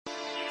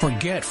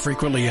Forget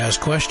frequently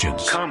asked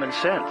questions. Common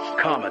sense,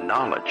 common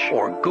knowledge,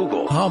 or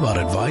Google. How about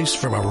advice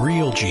from a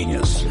real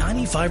genius?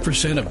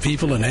 95% of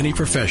people in any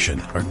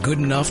profession are good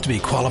enough to be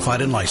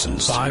qualified and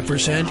licensed.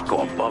 5%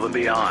 go above and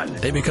beyond.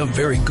 They become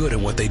very good at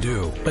what they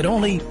do, but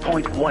only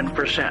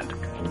 0.1%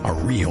 are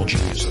real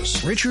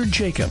geniuses. Richard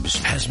Jacobs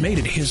has made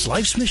it his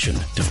life's mission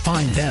to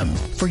find them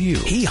for you.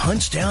 He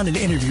hunts down and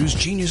interviews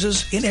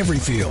geniuses in every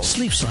field: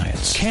 sleep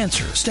science,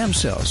 cancer, stem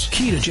cells,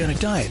 ketogenic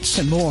diets,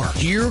 and more.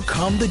 Here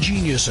come the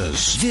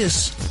geniuses.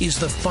 This is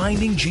the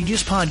Finding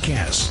Genius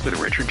Podcast with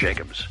Richard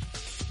Jacobs.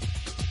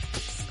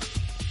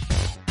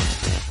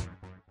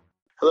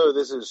 Hello,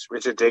 this is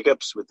Richard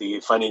Jacobs with the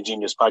Finding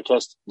Genius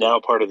Podcast, now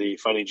part of the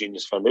Finding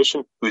Genius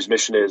Foundation, whose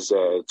mission is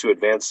to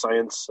advance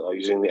science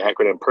using the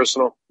acronym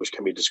PERSONAL, which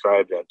can be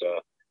described at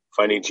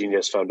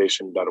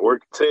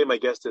findinggeniusfoundation.org. Today, my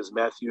guest is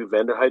Matthew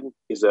Vander Heiden.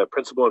 He's a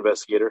principal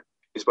investigator.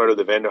 He's part of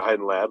the Vander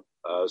Heiden Lab,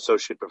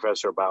 associate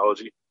professor of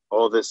biology.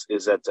 All of this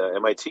is at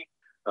MIT,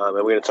 and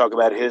we're going to talk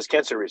about his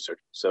cancer research.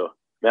 So,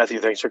 Matthew,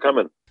 thanks for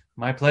coming.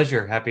 My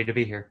pleasure. Happy to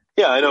be here.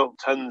 Yeah, I know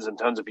tons and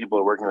tons of people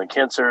are working on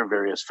cancer,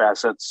 various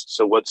facets.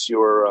 So what's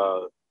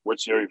your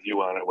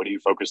view on it? What are you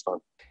focused on?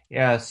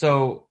 Yeah,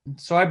 so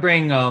I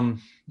bring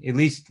at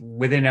least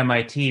within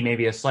MIT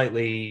maybe a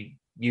slightly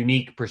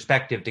unique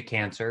perspective to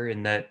cancer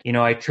in that,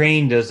 I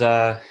trained as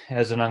an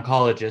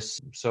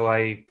oncologist, so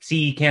I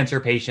see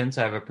cancer patients.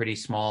 I have a pretty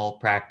small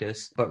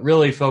practice, but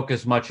really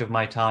focus much of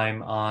my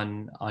time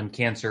on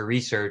cancer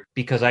research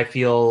because I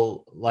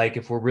feel like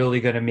if we're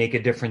really going to make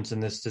a difference in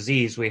this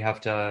disease, we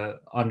have to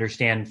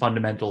understand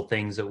fundamental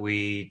things that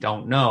we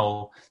don't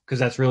know, because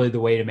that's really the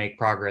way to make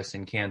progress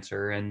in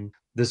cancer. And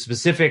the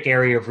specific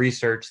area of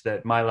research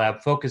that my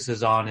lab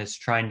focuses on is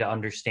trying to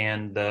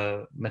understand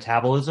the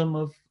metabolism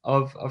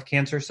of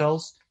cancer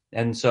cells.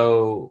 And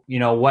so,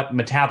 what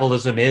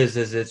metabolism is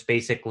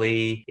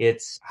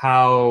it's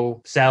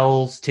how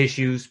cells,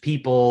 tissues,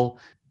 people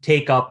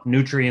take up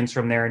nutrients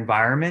from their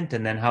environment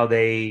and then how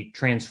they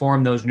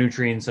transform those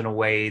nutrients in a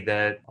way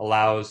that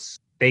allows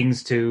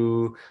things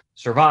to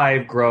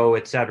survive, grow,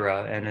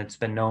 etc. And it's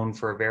been known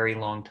for a very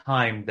long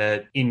time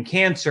that in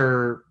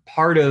cancer,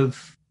 part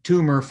of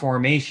tumor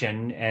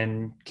formation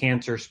and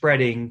cancer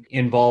spreading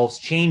involves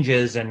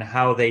changes in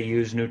how they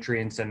use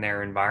nutrients in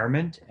their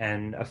environment.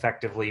 And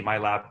effectively, my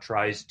lab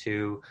tries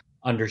to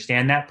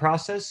understand that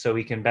process so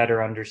we can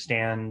better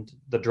understand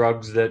the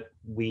drugs that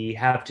we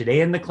have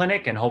today in the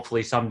clinic and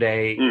hopefully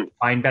someday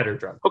find better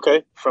drugs.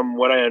 Okay. From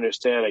what I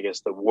understand, I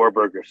guess the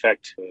Warburg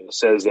effect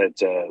says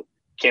that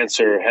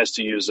cancer has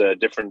to use a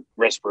different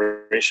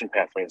respiration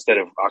pathway. Instead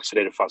of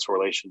oxidative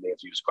phosphorylation, they have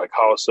to use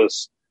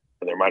glycolysis,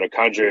 and their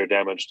mitochondria are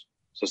damaged.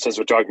 So since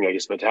we're talking, I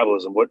guess,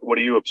 metabolism, what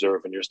do you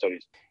observe in your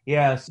studies?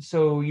 Yeah,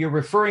 so you're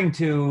referring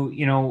to,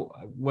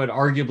 what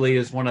arguably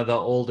is one of the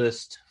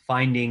oldest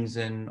findings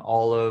in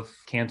all of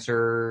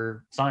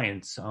cancer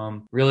science.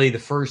 Really the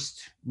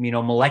first,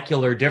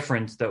 molecular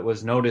difference that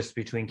was noticed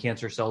between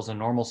cancer cells and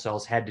normal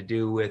cells had to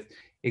do with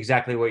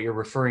exactly what you're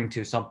referring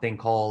to, something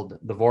called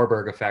the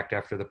Warburg effect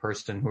after the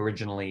person who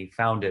originally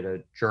found it,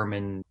 a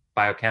German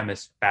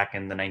biochemist back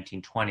in the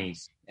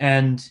 1920s.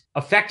 And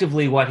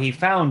effectively what he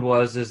found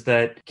is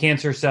that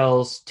cancer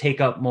cells take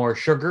up more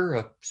sugar,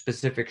 a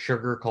specific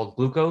sugar called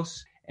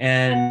glucose,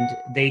 and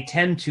they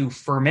tend to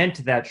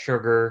ferment that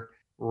sugar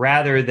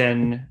rather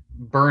than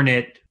burn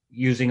it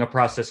using a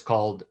process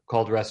called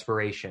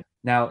respiration.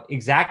 Now,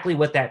 exactly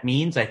what that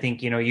means, I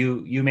think,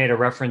 you made a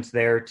reference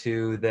there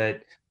to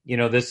that,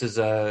 this is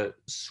a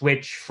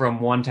switch from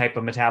one type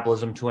of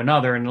metabolism to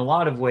another. In a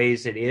lot of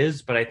ways it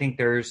is, but I think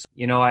there's,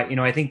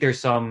 I think there's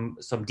some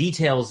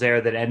details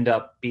there that end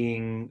up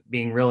being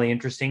really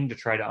interesting to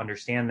try to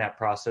understand that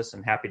process.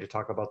 I'm happy to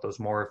talk about those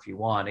more if you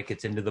want. It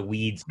gets into the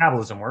weeds.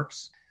 Metabolism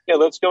works. Yeah,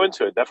 let's go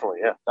into it. Definitely.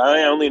 Yeah.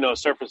 I only know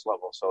surface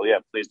level. So yeah,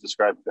 please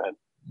describe that.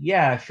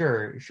 Yeah,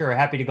 sure.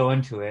 Happy to go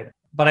into it.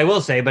 But I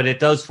will say, it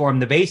does form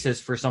the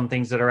basis for some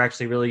things that are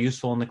actually really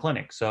useful in the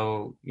clinic.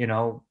 So,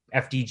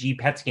 FDG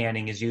PET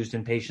scanning is used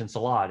in patients a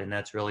lot, and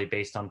that's really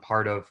based on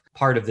part of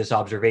this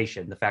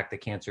observation, the fact that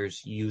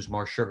cancers use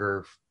more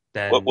sugar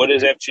than... What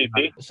is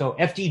FGP? So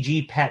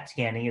FDG PET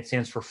scanning, it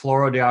stands for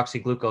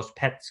fluorodeoxyglucose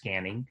PET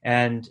scanning.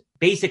 And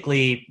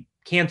basically,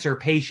 cancer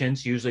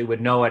patients usually would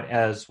know it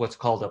as what's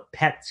called a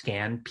PET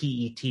scan,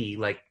 PET,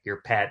 like your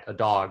pet, a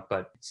dog,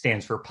 but it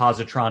stands for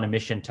positron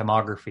emission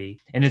tomography.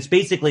 And it's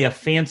basically a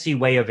fancy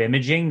way of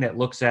imaging that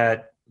looks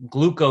at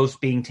glucose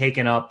being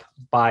taken up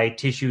by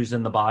tissues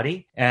in the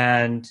body.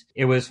 And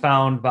it was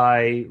found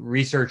by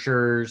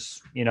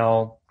researchers,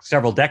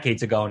 several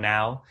decades ago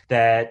now,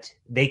 that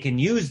they can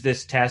use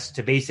this test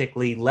to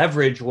basically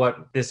leverage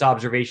what this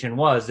observation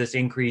was, this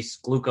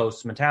increased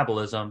glucose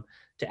metabolism,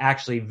 to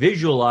actually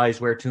visualize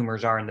where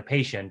tumors are in the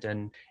patient.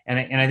 And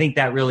I think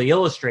that really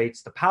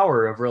illustrates the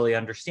power of really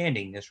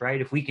understanding this,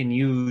 right? If we can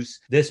use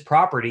this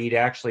property to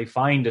actually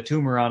find a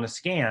tumor on a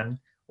scan,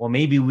 well,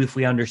 maybe if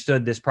we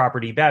understood this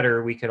property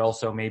better, we could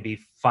also maybe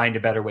find a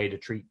better way to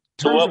treat.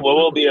 So what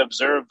will be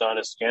observed on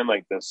a scan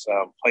like this?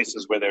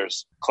 Places where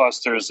there's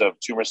clusters of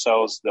tumor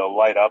cells, they'll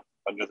light up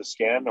under the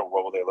scan, or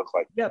what will they look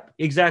like? Yep,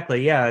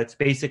 exactly. Yeah, it's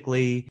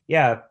basically,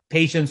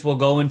 patients will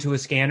go into a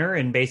scanner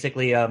and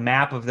basically a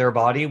map of their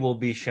body will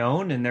be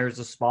shown, and there's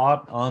a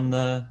spot on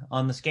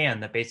the scan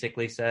that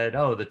basically said,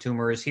 oh, the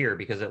tumor is here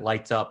because it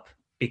lights up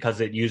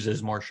because it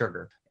uses more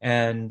sugar.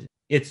 And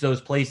it's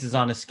those places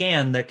on a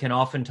scan that can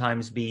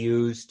oftentimes be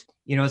used.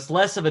 It's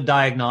less of a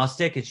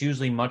diagnostic. It's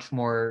usually much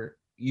more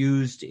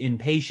used in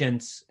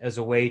patients as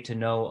a way to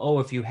know, oh,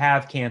 if you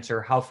have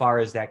cancer, how far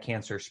is that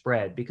cancer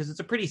spread? Because it's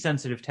a pretty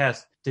sensitive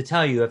test to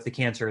tell you if the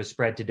cancer is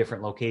spread to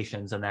different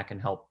locations, and that can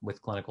help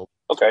with clinical.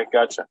 Okay,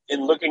 gotcha.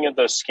 In looking at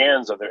those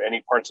scans, are there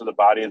any parts of the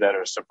body that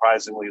are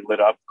surprisingly lit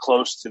up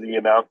close to the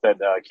amount that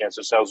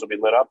cancer cells will be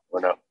lit up,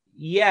 or no?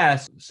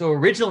 Yes. So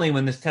originally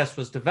when this test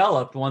was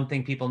developed, one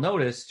thing people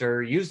noticed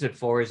or used it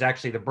for is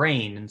actually the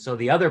brain. And so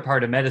the other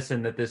part of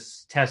medicine that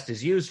this test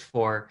is used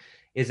for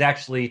is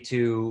actually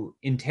to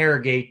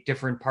interrogate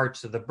different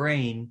parts of the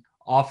brain,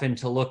 often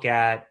to look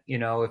at,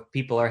 if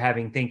people are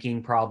having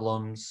thinking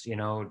problems,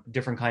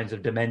 different kinds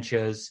of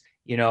dementias.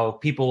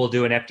 People will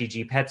do an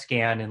FDG PET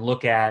scan and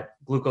look at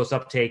glucose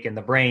uptake in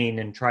the brain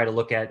and try to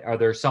look at, are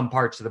there some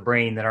parts of the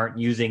brain that aren't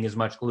using as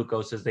much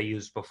glucose as they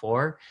used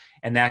before?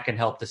 And that can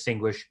help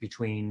distinguish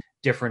between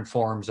different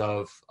forms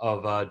of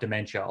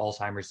dementia,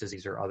 Alzheimer's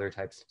disease, or other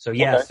types. So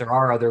yes, There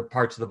are other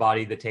parts of the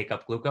body that take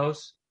up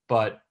glucose,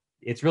 but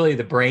it's really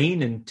the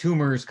brain, and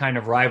tumors kind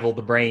of rival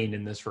the brain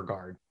in this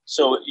regard.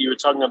 So you were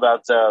talking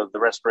about the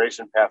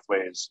respiration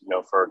pathways,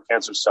 for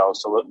cancer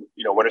cells. So,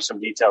 what are some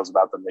details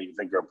about them that you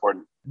think are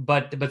important?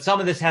 But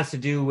some of this has to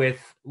do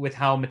with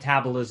how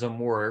metabolism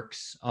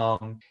works.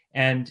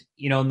 And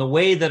the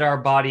way that our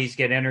bodies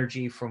get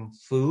energy from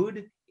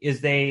food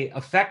is they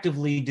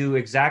effectively do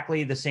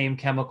exactly the same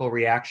chemical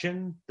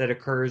reaction that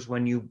occurs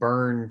when you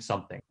burn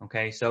something.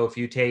 Okay, so if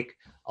you take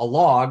a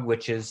log,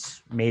 which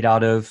is made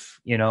out of,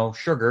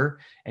 sugar,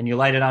 and you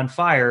light it on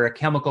fire, a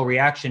chemical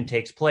reaction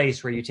takes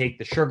place where you take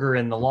the sugar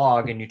in the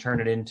log and you turn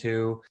it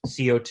into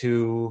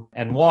CO2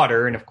 and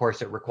water. And of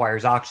course, it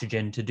requires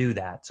oxygen to do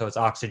that. So it's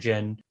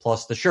oxygen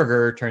plus the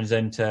sugar turns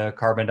into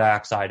carbon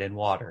dioxide and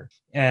water.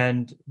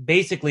 And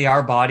basically,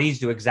 our bodies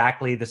do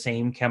exactly the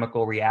same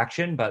chemical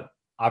reaction, but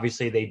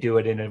obviously they do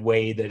it in a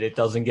way that it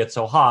doesn't get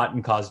so hot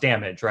and cause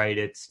damage, right?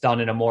 It's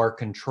done in a more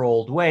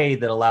controlled way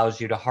that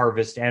allows you to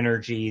harvest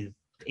energy,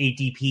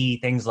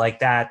 ATP, things like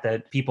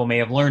that people may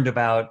have learned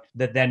about,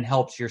 that then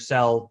helps your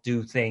cell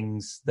do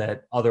things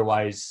that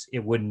otherwise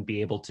it wouldn't be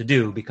able to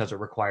do because it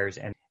requires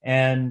energy.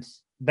 And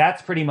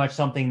that's pretty much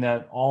something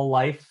that all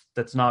life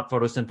that's not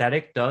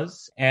photosynthetic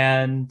does.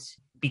 And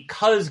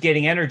because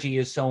getting energy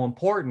is so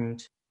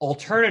important,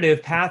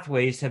 alternative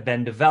pathways have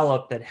been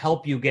developed that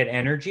help you get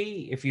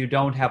energy if you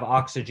don't have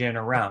oxygen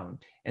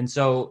around. And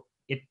so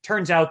it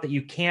turns out that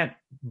you can't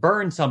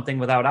burn something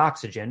without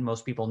oxygen.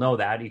 Most people know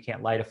that. You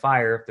can't light a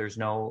fire if there's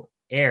no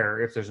air,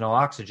 if there's no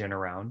oxygen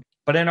around.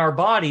 But in our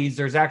bodies,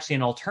 there's actually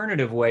an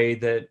alternative way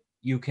that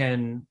you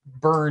can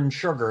burn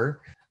sugar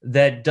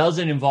that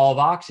doesn't involve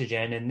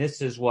oxygen. And this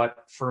is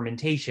what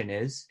fermentation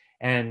is.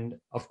 And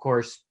of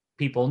course,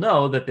 people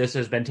know that this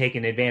has been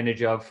taken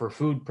advantage of for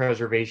food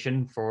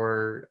preservation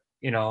for,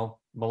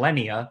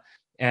 millennia.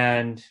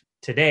 And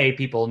today,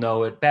 people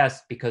know it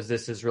best because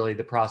this is really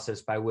the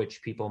process by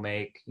which people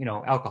make,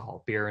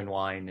 alcohol, beer and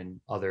wine and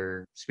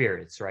other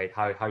spirits, right?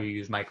 How you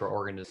use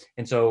microorganisms.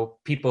 And so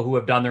people who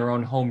have done their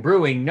own home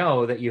brewing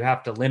know that you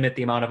have to limit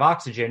the amount of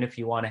oxygen if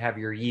you want to have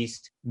your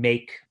yeast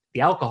make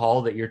the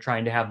alcohol that you're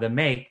trying to have them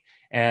make.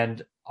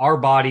 And our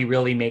body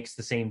really makes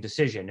the same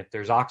decision. If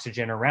there's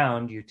oxygen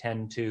around, you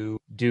tend to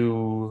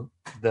do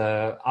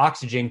the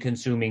oxygen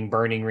consuming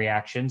burning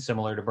reaction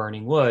similar to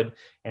burning wood.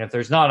 And if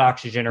there's not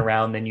oxygen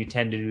around, then you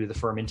tend to do the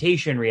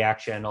fermentation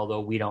reaction. Although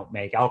we don't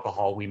make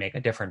alcohol, we make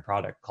a different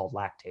product called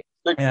lactate.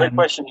 Quick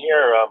question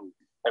here.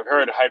 I've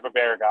heard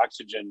hyperbaric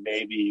oxygen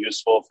may be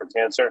useful for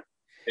cancer.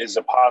 Is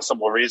a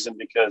possible reason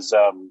because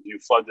you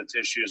flood the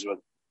tissues with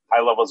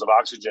high levels of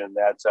oxygen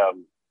that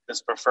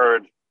this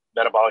preferred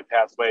metabolic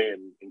pathway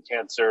in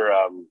cancer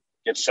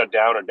gets shut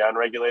down or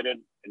downregulated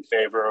in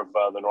favor of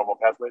the normal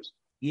pathways?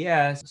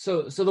 Yeah.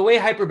 So the way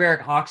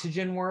hyperbaric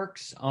oxygen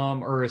works,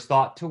 or is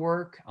thought to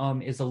work,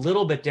 is a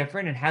little bit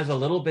different. It has a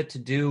little bit to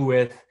do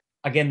with,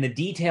 again, the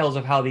details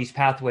of how these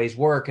pathways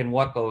work and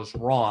what goes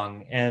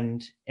wrong.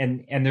 And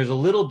there's a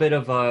little bit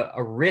of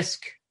a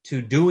risk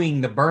to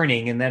doing the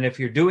burning. And then if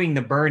you're doing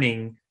the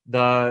burning,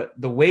 the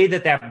way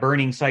that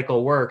burning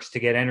cycle works to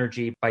get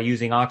energy by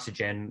using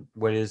oxygen,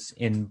 what is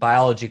in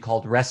biology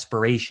called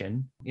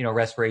respiration.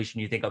 Respiration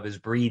you think of as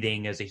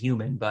breathing as a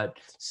human, but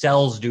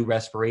cells do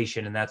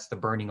respiration, and that's the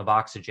burning of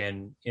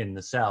oxygen in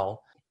the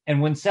cell. And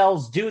when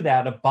cells do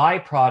that, a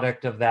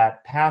byproduct of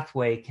that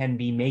pathway can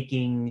be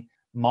making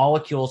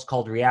molecules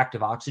called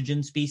reactive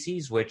oxygen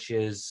species, which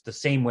is the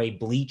same way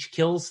bleach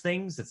kills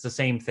things. It's the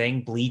same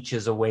thing. Bleach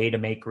is a way to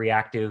make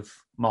reactive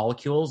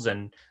molecules,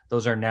 and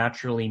those are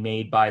naturally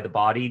made by the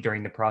body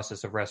during the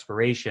process of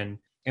respiration.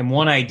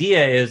 one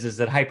idea is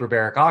that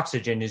hyperbaric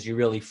oxygen is you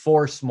really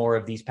force more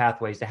of these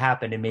pathways to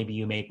happen, and maybe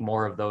you make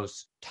more of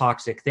those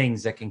toxic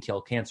things that can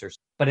kill cancers.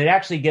 But it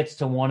actually gets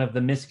to one of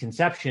the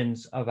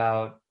misconceptions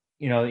about,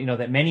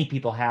 that many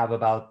people have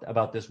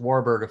about this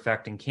Warburg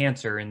effect in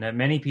cancer, and that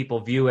many people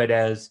view it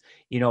as,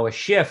 a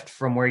shift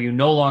from where you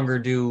no longer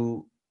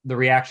do the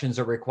reactions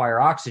that require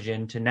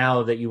oxygen to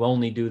now that you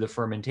only do the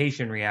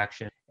fermentation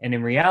reaction. And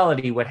in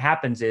reality, what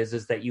happens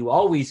is that you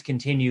always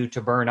continue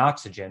to burn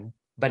oxygen,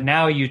 but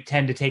now you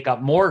tend to take up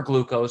more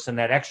glucose, and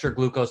that extra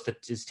glucose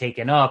that is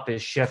taken up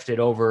is shifted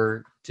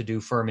over to do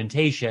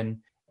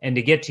fermentation and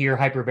to get to your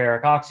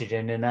hyperbaric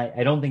oxygen. And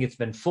I don't think it's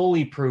been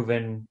fully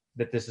proven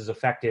that this is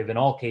effective in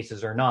all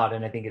cases or not.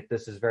 And I think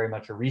this is very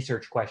much a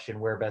research question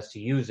where best to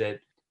use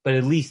it. But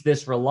at least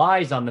this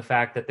relies on the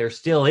fact that there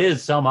still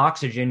is some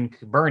oxygen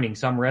burning,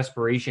 some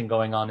respiration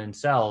going on in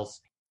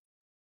cells.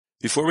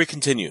 Before we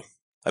continue,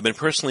 I've been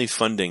personally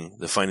funding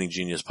the Finding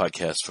Genius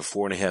podcast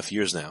for 4.5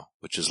 years now,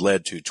 which has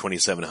led to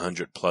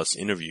 2,700 plus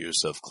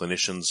interviews of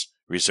clinicians,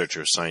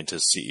 researchers,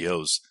 scientists,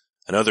 CEOs,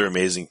 and other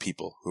amazing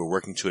people who are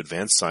working to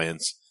advance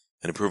science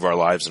and improve our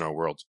lives and our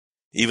world.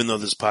 Even though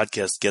this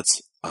podcast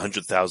gets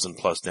 100,000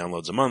 plus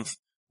downloads a month,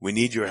 we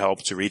need your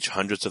help to reach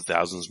hundreds of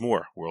thousands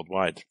more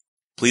worldwide.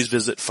 Please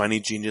visit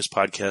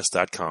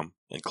findinggeniuspodcast.com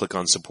and click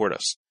on Support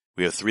Us.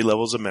 We have 3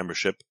 levels of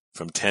membership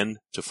from $10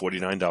 to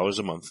 $49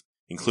 a month,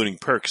 including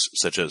perks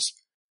such as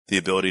the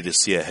ability to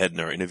see ahead in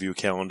our interview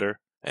calendar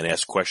and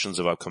ask questions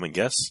of upcoming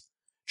guests,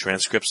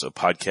 transcripts of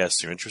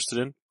podcasts you're interested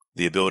in,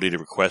 the ability to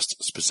request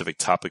specific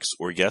topics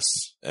or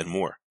guests, and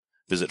more.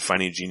 Visit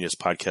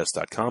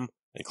findinggeniuspodcast.com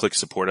and click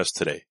Support Us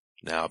today.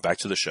 Now back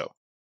to the show.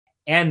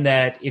 And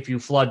that if you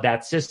flood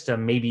that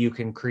system, maybe you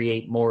can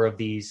create more of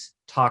these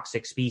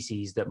toxic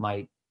species that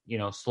might,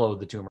 slow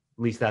the tumor.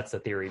 At least that's the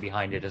theory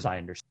behind it, as I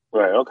understand.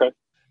 Right. Okay.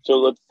 So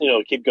let's,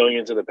 keep going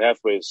into the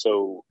pathways.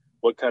 So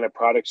what kind of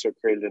products are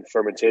created in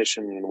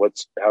fermentation, and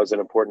how is that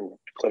important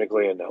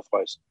clinically and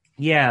health-wise?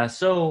 Yeah.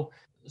 So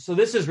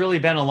this has really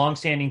been a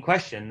longstanding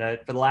question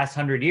that for the last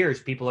 100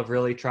 years, people have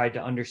really tried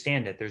to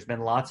understand it. There's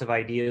been lots of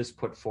ideas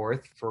put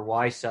forth for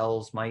why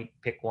cells might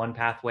pick one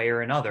pathway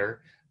or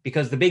another,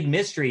 because the big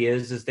mystery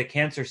is that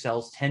cancer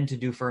cells tend to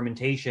do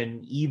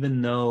fermentation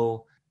even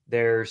though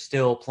there's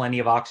still plenty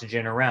of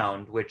oxygen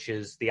around, which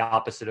is the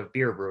opposite of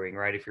beer brewing,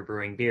 right? If you're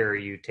brewing beer,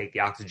 you take the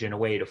oxygen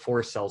away to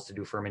force cells to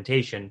do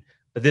fermentation.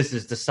 But this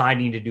is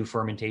deciding to do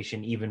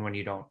fermentation even when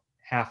you don't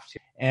have to.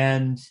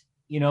 And,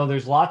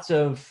 there's lots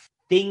of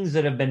things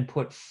that have been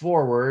put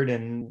forward,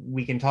 and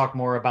we can talk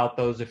more about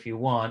those if you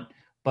want.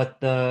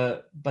 But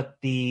the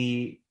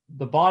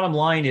bottom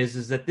line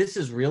is that this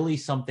is really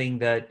something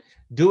that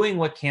doing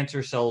what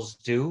cancer cells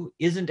do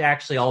isn't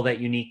actually all that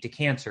unique to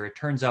cancer. It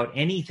turns out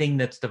anything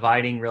that's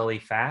dividing really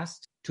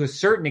fast, to a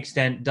certain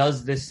extent,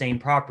 does this same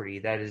property.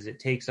 That is, it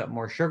takes up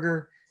more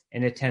sugar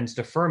and it tends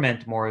to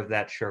ferment more of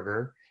that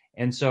sugar.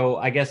 And so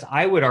I guess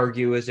I would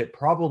argue is it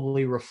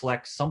probably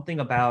reflects something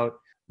about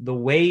the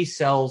way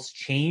cells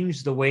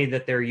change the way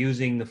that they're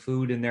using the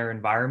food in their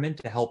environment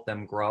to help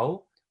them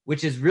grow,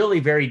 which is really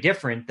very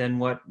different than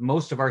what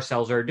most of our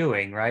cells are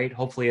doing, right?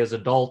 Hopefully as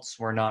adults,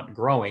 we're not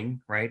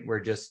growing, right? We're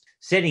just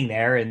sitting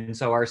there. And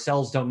so our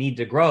cells don't need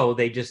to grow.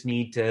 They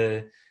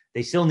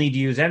still need to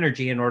use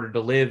energy in order to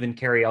live and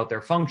carry out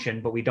their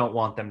function, but we don't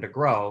want them to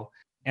grow.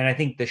 And I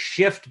think the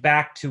shift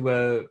back to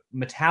a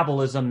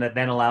metabolism that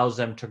then allows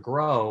them to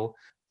grow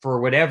for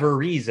whatever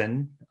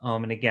reason,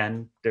 and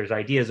again, there's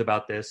ideas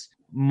about this,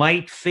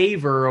 might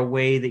favor a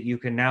way that you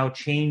can now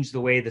change the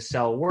way the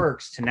cell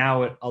works to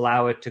now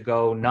allow it to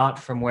go not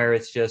from where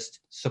it's just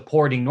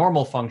supporting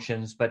normal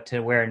functions, but to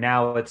where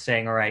now it's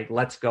saying, all right,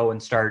 let's go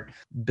and start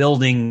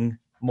building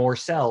more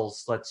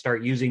cells. Let's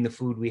start using the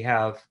food we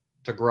have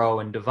to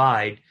grow and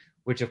divide,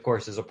 which of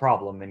course is a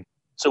problem. And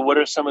so what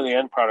are some of the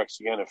end products,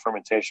 again, of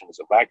fermentation? Is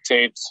it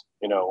lactates?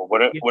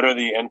 What are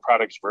the end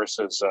products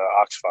versus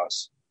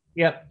oxphos?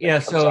 Yeah.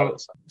 So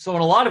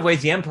in a lot of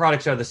ways, the end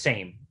products are the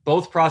same.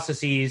 Both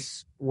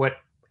processes, what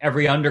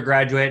every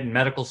undergraduate and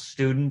medical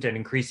student and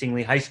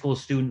increasingly high school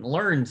student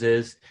learns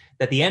is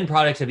that the end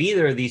products of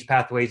either of these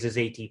pathways is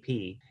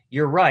ATP.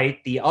 You're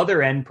right. The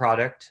other end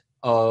product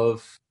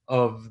of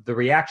the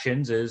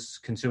reactions is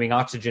consuming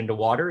oxygen to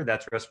water.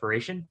 That's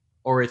respiration.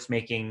 Or it's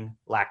making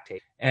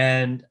lactate.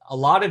 And a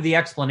lot of the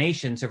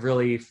explanations have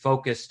really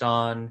focused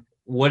on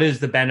what is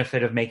the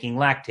benefit of making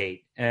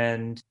lactate.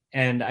 And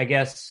I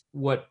guess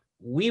what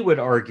we would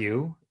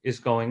argue is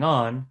going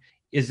on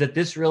is that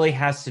this really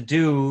has to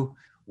do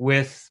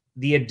with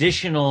the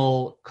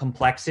additional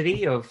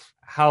complexity of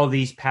how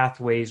these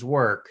pathways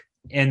work,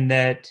 and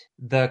that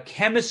the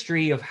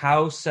chemistry of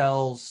how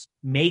cells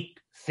make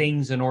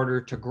things in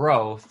order to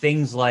grow,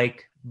 things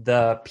like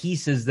the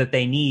pieces that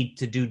they need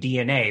to do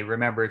DNA.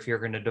 Remember, if you're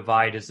going to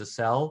divide as a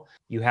cell,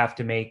 you have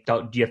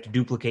to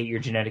duplicate your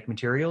genetic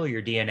material,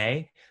 your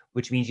DNA,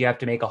 which means you have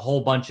to make a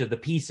whole bunch of the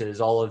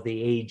pieces, all of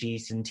the A,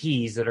 G's, and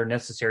T's that are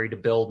necessary to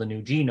build a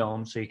new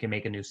genome so you can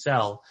make a new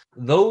cell.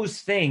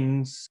 Those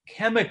things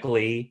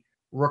chemically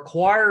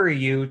require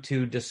you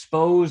to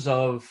dispose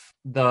of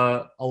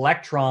the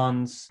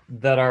electrons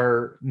that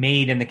are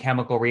made in the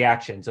chemical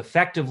reactions.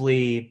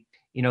 Effectively,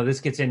 this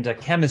gets into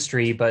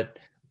chemistry, but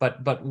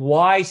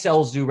why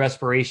cells do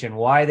respiration,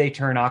 why they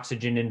turn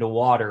oxygen into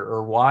water,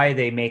 or why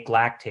they make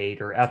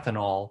lactate or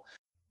ethanol.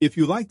 If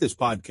you like this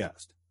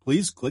podcast,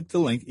 please click the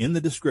link in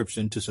the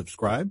description to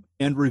subscribe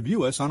and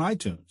review us on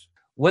iTunes.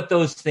 What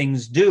those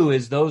things do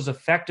is those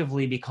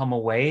effectively become a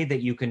way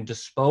that you can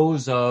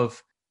dispose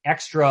of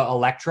extra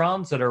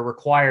electrons that are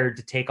required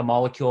to take a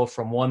molecule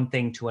from one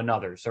thing to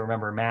another. So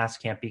remember, mass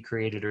can't be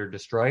created or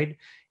destroyed.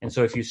 And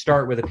so if you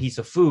start with a piece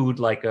of food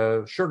like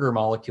a sugar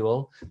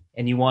molecule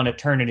and you want to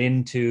turn it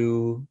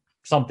into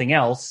something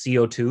else,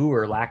 CO2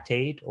 or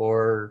lactate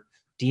or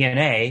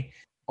DNA,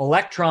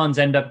 electrons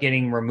end up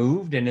getting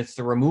removed, and it's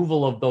the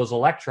removal of those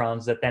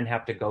electrons that then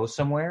have to go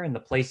somewhere, and the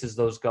places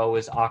those go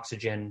is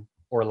oxygen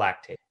or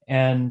lactate.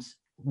 And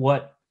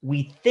what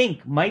we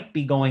think might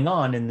be going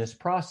on in this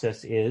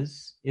process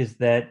is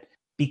that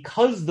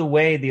because the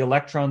way the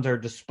electrons are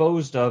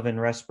disposed of in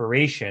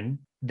respiration,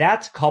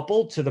 that's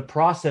coupled to the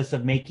process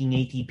of making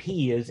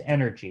ATP as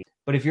energy.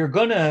 But if you're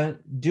going to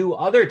do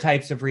other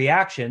types of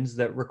reactions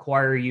that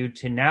require you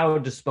to now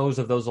dispose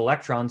of those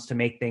electrons to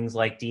make things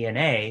like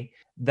DNA,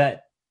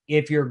 that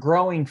if you're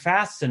growing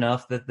fast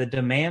enough that the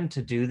demand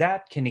to do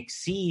that can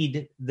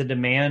exceed the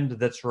demand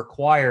that's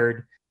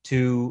required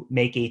to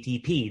make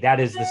ATP. That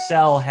is, the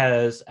cell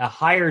has a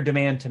higher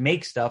demand to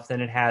make stuff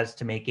than it has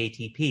to make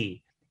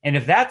ATP. And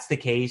if that's the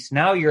case,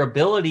 now your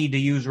ability to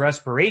use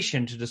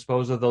respiration to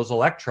dispose of those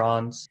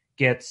electrons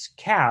gets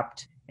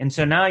capped. And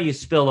so now you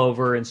spill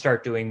over and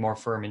start doing more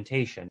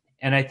fermentation.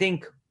 And I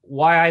think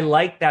why I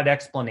like that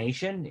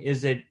explanation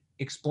is it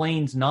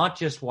explains not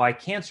just why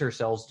cancer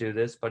cells do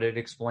this, but it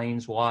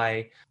explains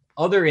why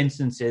other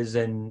instances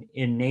in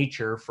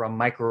nature, from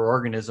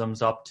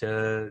microorganisms up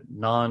to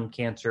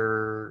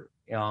non-cancer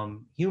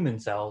human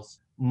cells,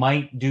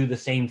 might do the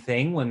same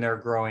thing when they're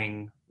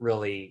growing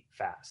really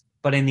fast.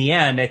 But in the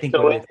end, I think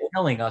what it's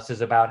telling us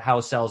is about how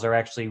cells are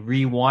actually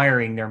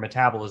rewiring their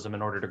metabolism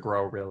in order to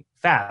grow really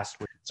fast.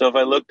 So if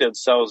I looked at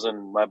cells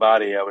in my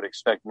body, I would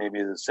expect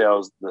maybe the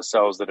cells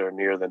that are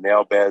near the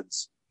nail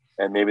beds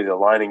and maybe the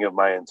lining of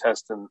my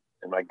intestine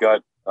and my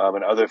gut,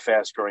 and other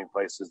fast-growing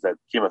places that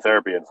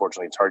chemotherapy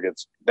unfortunately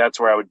targets. That's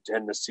where I would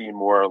tend to see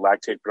more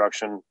lactate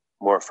production,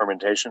 more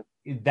fermentation.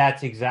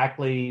 That's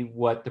exactly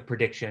what the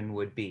prediction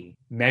would be.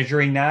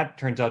 Measuring that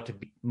turns out to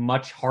be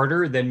much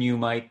harder than you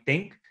might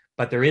think,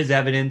 but there is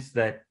evidence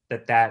that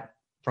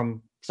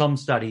from some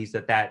studies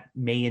that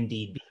may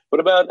indeed be. What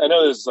about, I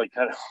know this is like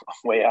kind of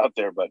way out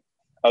there, but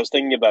I was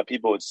thinking about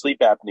people with sleep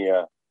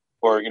apnea,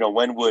 or,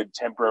 when would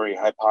temporary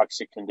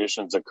hypoxic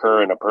conditions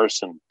occur in a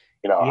person?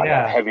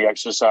 Heavy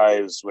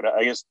exercise.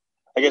 I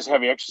guess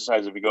heavy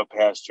exercise, if you go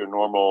past your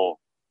normal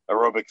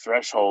aerobic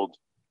threshold,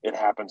 it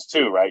happens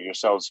too, right? Your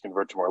cells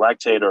convert to more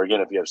lactate, or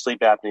again, if you have sleep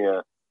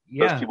apnea,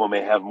 those people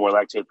may have more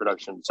lactate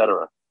production, et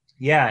cetera.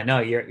 Yeah, no,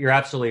 you're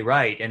absolutely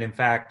right. And in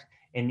fact,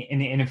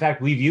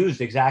 we've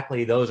used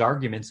exactly those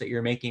arguments that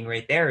you're making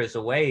right there as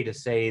a way to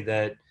say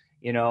that,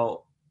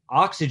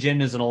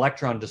 oxygen as an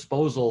electron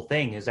disposal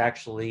thing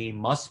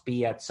must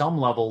be at some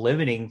level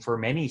limiting for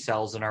many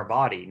cells in our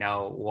body.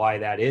 Now, why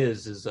that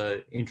is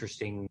an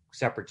interesting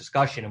separate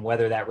discussion, and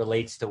whether that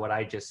relates to what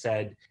I just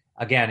said,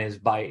 again, is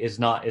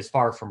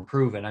far from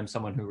proven. I'm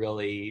someone who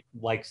really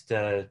likes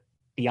to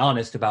be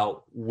honest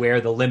about where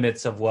the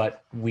limits of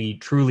what we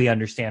truly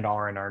understand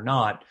are and are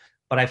not.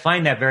 But I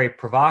find that very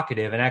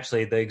provocative. And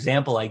actually, the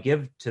example I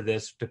give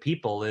to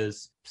people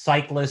is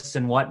cyclists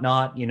and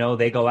whatnot.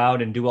 They go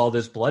out and do all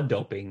this blood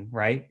doping,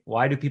 right?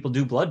 Why do people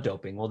do blood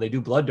doping? Well, they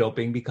do blood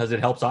doping because it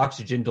helps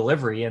oxygen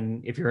delivery.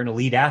 And if you're an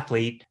elite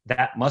athlete,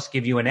 that must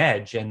give you an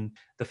edge. And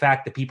the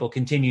fact that people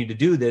continue to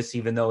do this,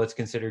 even though it's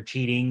considered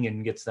cheating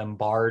and gets them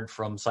barred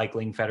from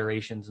cycling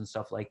federations and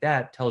stuff like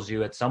that, tells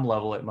you at some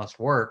level it must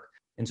work.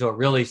 And so it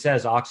really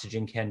says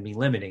oxygen can be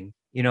limiting.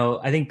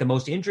 I think the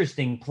most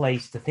interesting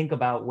place to think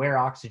about where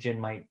oxygen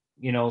might,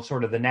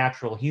 sort of the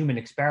natural human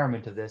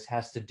experiment of this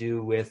has to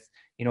do with,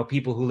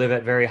 people who live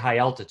at very high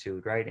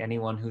altitude, right?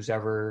 Anyone who's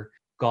ever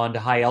gone to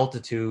high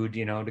altitude,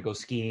 to go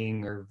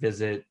skiing or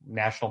visit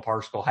national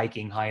parks, go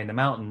hiking high in the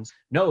mountains,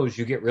 knows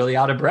you get really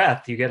out of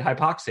breath. You get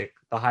hypoxic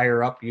the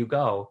higher up you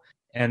go.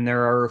 And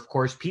there are, of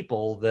course,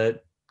 people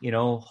that,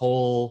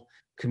 whole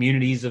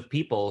communities of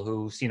people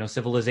who,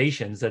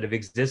 civilizations that have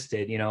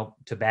existed,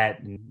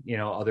 Tibet and,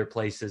 other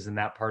places in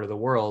that part of the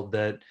world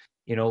that,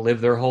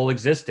 live their whole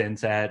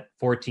existence at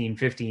 14,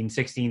 15,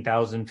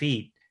 16,000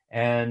 feet.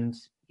 And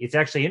it's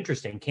actually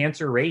interesting.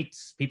 Cancer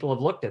rates, people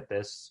have looked at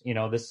this.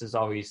 This is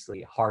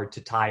obviously hard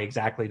to tie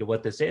exactly to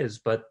what this is,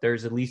 but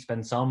there's at least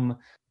been some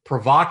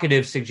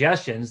provocative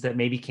suggestions that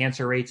maybe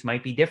cancer rates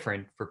might be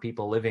different for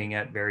people living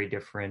at very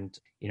different,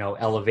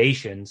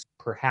 elevations,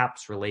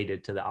 perhaps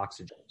related to the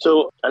oxygen.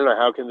 So I don't know,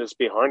 how can this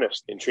be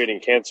harnessed in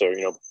treating cancer?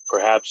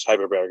 Perhaps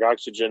hyperbaric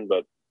oxygen,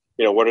 but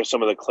what are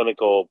some of the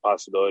clinical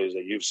possibilities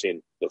that you've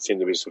seen that seem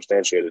to be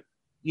substantiated?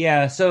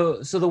 Yeah,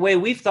 so the way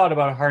we've thought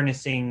about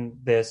harnessing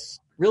this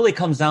really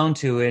comes down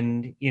to,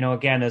 and,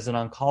 again, as an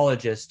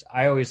oncologist,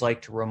 I always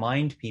like to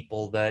remind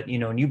people that,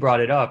 and you brought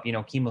it up,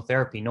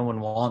 chemotherapy, no one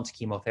wants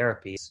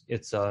chemotherapy.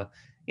 It's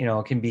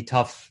it can be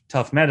tough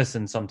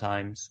medicine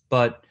sometimes,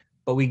 but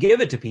we give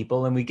it to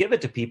people, and we give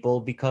it to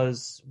people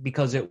because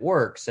it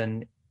works.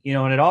 And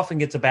it often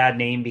gets a bad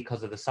name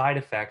because of the side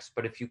effects.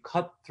 But if you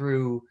cut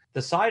through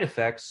the side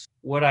effects,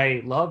 what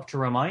I love to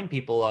remind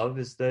people of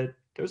is that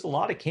there's a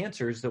lot of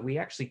cancers that we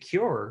actually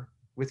cure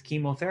with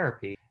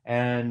chemotherapy.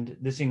 And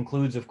this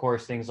includes, of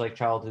course, things like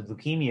childhood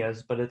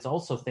leukemias, but it's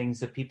also things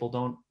that people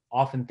don't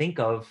often think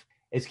of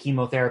as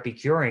chemotherapy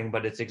curing,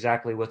 but it's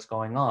exactly what's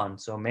going on.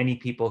 So many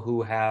people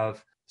who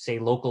have, say,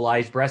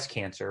 localized breast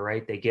cancer,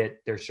 right? They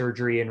get their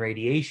surgery and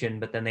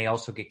radiation, but then they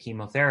also get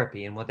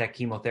chemotherapy. And what that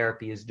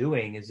chemotherapy is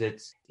doing is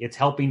it's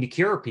helping to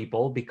cure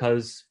people,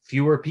 because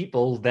fewer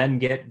people then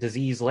get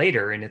disease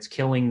later, and it's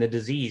killing the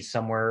disease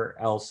somewhere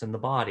else in the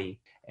body.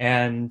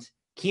 And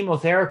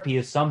chemotherapy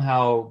is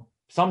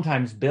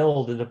sometimes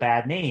billed as a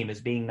bad name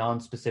as being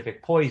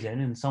non-specific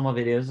poison, and some of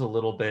it is a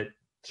little bit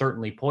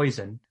certainly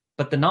poison.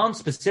 But the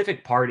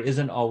non-specific part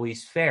isn't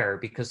always fair,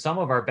 because some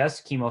of our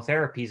best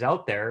chemotherapies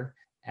out there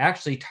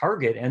actually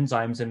target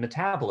enzymes and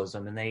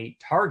metabolism, and they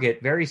target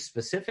very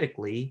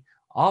specifically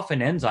often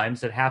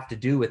enzymes that have to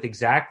do with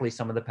exactly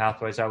some of the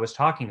pathways I was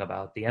talking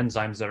about, the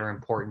enzymes that are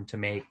important to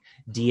make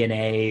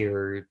DNA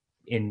or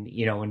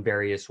in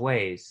various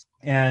ways.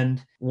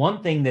 And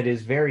one thing that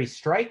is very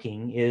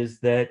striking is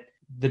that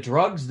the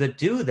drugs that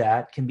do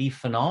that can be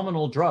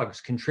phenomenal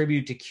drugs,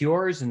 contribute to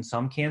cures in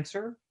some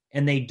cancer,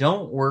 and they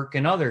don't work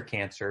in other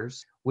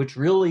cancers, which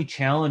really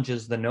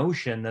challenges the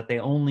notion that they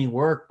only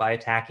work by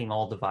attacking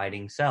all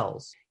dividing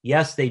cells.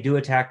 Yes, they do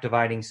attack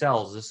dividing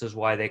cells. This is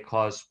why they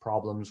cause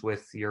problems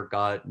with your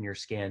gut and your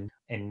skin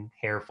and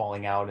hair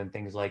falling out and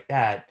things like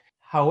that.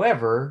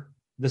 However,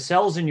 the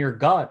cells in your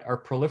gut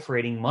are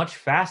proliferating much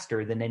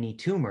faster than any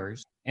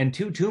tumors, and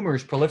two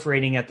tumors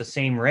proliferating at the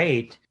same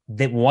rate,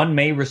 that one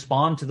may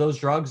respond to those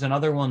drugs and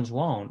other ones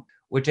won't,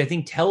 which I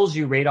think tells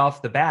you right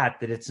off the bat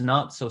that it's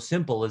not so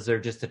simple as they're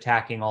just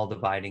attacking all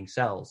dividing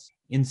cells.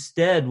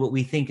 Instead, what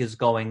we think is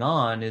going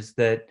on is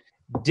that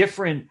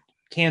different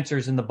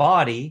cancers in the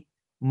body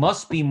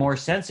must be more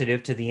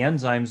sensitive to the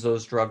enzymes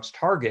those drugs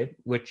target,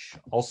 which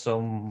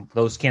also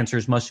those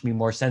cancers must be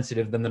more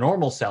sensitive than the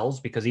normal cells,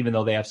 because even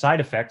though they have side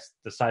effects,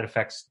 the side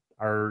effects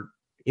are,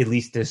 at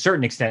least to a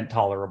certain extent,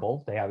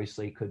 tolerable. They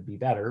obviously could be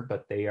better,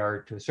 but they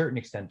are to a certain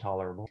extent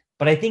tolerable.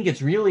 But I think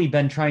it's really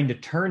been trying to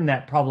turn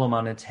that problem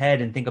on its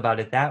head and think about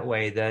it that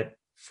way that,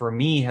 for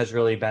me, has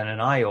really been an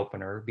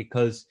eye-opener,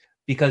 because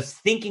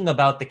thinking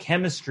about the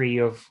chemistry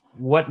of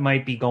what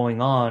might be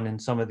going on in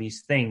some of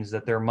these things,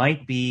 that there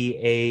might be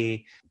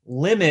a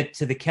limit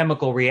to the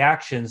chemical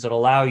reactions that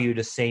allow you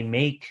to, say,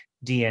 make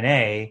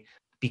DNA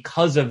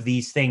because of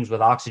these things with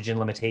oxygen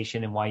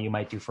limitation and why you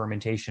might do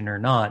fermentation or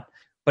not.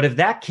 But if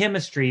that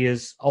chemistry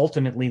is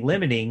ultimately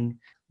limiting,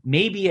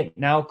 maybe it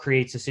now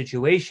creates a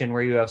situation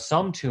where you have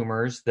some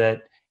tumors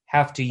that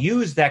have to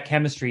use that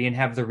chemistry and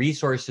have the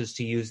resources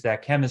to use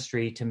that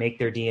chemistry to make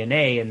their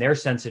DNA, and they're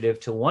sensitive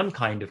to one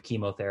kind of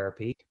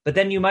chemotherapy. But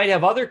then you might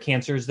have other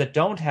cancers that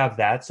don't have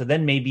that, so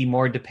then maybe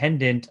more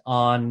dependent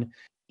on,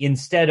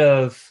 instead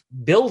of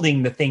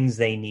building the things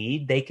they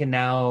need, they can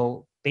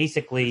now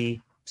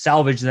basically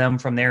salvage them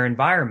from their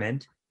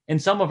environment.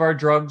 And some of our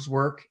drugs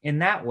work in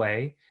that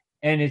way.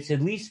 And it's at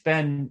least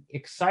been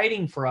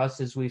exciting for us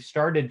as we've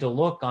started to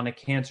look on a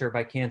cancer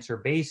by cancer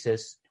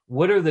basis.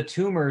 What are the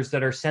tumors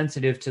that are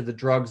sensitive to the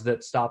drugs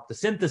that stop the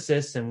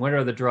synthesis, and what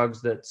are the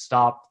drugs that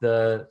stop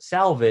the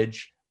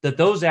salvage? That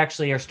those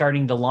actually are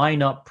starting to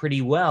line up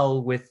pretty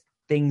well with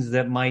things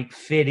that might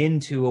fit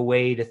into a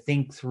way to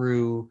think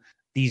through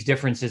these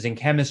differences in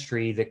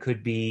chemistry that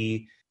could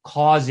be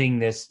causing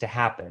this to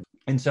happen.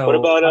 And so, what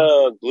about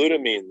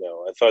glutamine,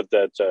 though? I thought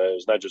that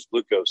it's not just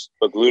glucose,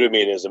 but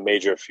glutamine is a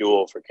major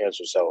fuel for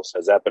cancer cells.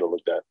 Has that been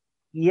looked at?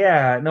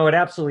 Yeah, no, it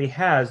absolutely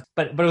has.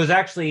 But it was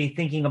actually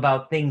thinking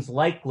about things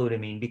like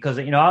glutamine, because,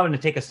 I want to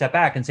take a step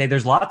back and say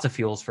there's lots of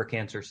fuels for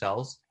cancer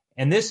cells.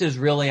 And this is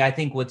really, I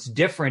think, what's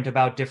different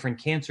about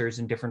different cancers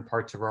in different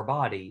parts of our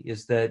body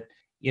is that,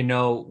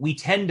 we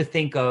tend to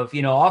think of,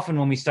 often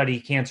when we study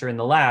cancer in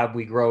the lab,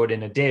 we grow it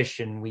in a dish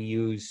and we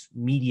use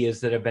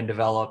medias that have been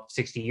developed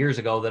 60 years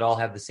ago that all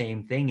have the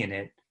same thing in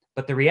it.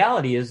 But the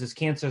reality is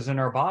cancers in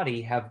our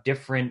body have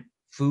different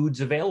foods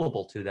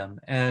available to them.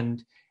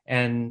 And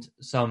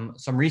some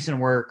recent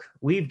work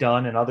we've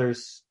done, and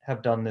others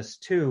have done this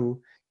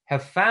too,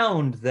 have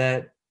found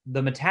that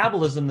the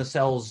metabolism the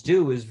cells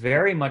do is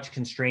very much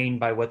constrained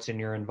by what's in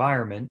your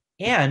environment,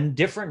 and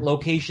different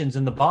locations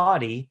in the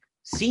body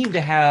seem to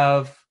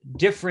have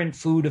different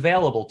food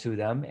available to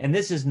them. And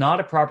this is not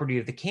a property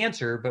of the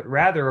cancer, but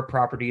rather a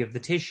property of the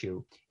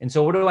tissue. And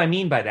so what do I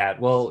mean by that?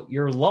 Well,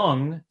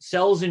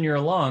 cells in your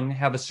lung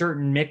have a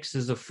certain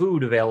mixes of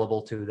food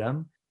available to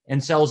them,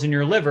 and cells in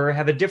your liver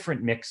have a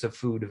different mix of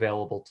food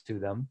available to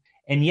them.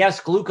 And yes,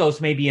 glucose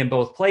may be in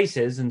both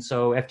places. And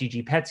so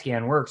FDG PET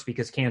scan works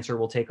because cancer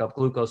will take up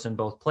glucose in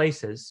both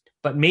places.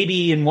 But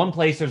maybe in one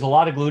place there's a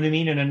lot of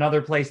glutamine and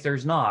another place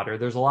there's not. Or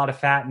there's a lot of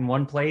fat in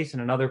one place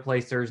and another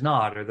place there's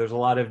not. Or there's a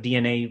lot of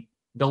DNA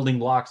building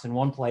blocks in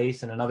one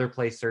place and another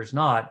place there's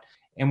not.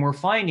 And we're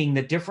finding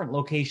that different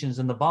locations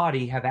in the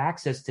body have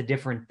access to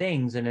different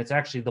things. And it's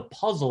actually the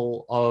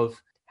puzzle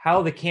of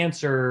how the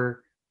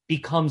cancer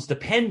becomes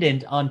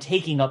dependent on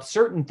taking up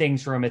certain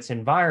things from its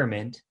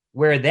environment,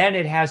 where then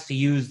it has to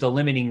use the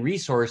limiting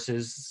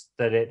resources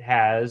that it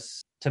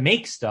has to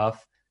make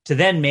stuff to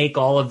then make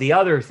all of the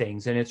other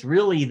things. And it's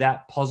really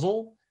that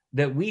puzzle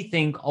that we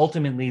think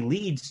ultimately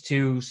leads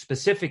to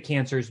specific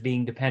cancers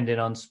being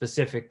dependent on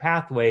specific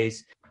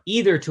pathways,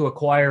 either to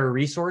acquire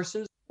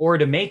resources or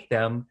to make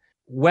them,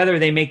 whether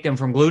they make them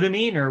from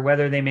glutamine or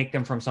whether they make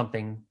them from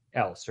something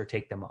else or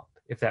take them up,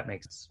 if that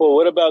makes sense. Well,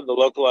 what about the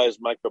localized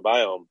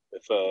microbiome?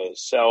 If a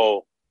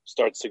cell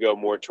starts to go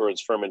more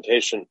towards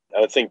fermentation,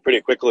 I would think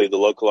pretty quickly the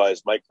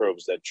localized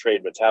microbes that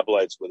trade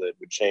metabolites with it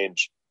would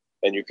change,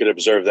 and you could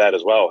observe that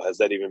as well. Has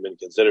that even been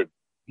considered?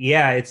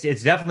 Yeah, it's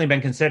definitely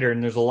been considered,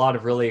 and there's a lot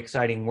of really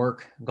exciting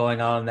work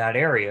going on in that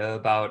area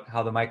about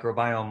how the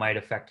microbiome might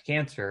affect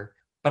cancer.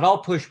 But I'll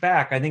push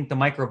back. I think the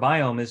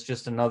microbiome is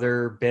just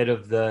another bit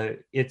of at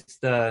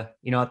the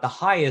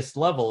highest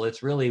level,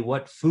 it's really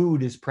what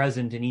food is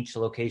present in each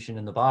location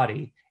in the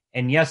body.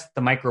 And yes,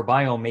 the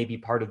microbiome may be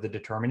part of the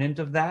determinant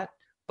of that,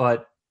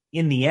 but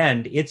in the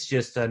end, it's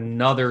just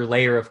another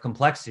layer of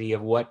complexity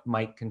of what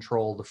might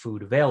control the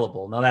food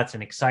available. Now, that's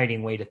an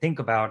exciting way to think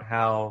about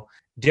how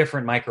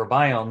different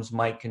microbiomes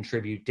might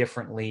contribute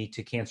differently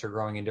to cancer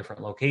growing in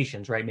different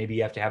locations, right? Maybe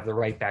you have to have the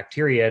right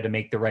bacteria to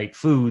make the right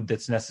food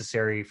that's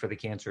necessary for the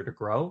cancer to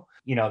grow.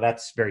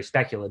 That's very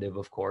speculative,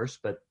 of course,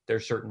 but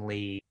that's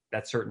certainly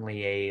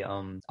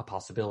a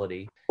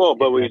possibility. Well,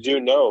 but we do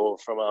know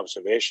from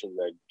observation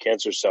that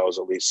cancer cells,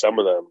 at least some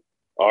of them,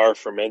 are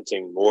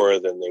fermenting more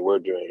than they were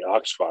during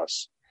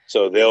oxphos.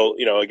 So they'll,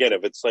 again,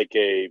 if it's like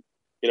if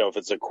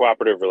it's a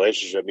cooperative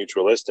relationship,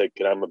 mutualistic,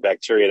 and I'm a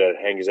bacteria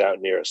that hangs out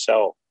near a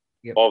cell,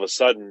 yep. All of a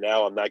sudden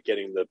now I'm not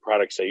getting the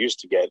products I used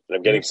to get, and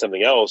I'm getting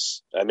something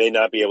else. I may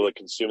not be able to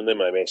consume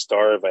them. I may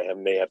starve. I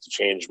may have to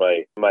change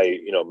my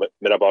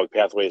metabolic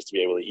pathways to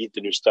be able to eat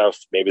the new stuff.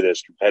 Maybe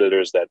there's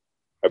competitors that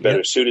are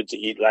better suited to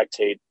eat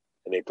lactate,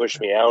 and they push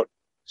me out.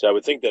 So I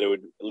would think that it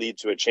would lead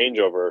to a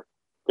changeover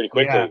pretty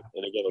quickly. Yeah.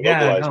 And again,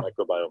 a localized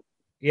microbiome.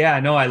 Yeah,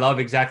 no, I love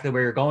exactly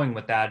where you're going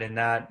with that. And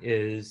that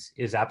is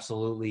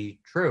absolutely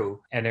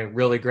true and a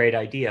really great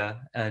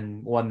idea,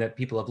 and one that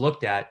people have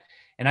looked at.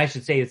 And I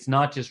should say it's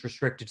not just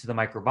restricted to the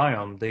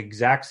microbiome. The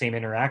exact same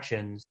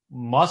interactions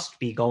must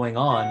be going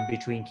on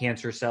between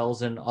cancer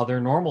cells and other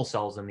normal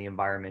cells in the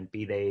environment,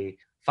 be they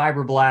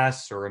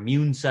fibroblasts or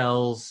immune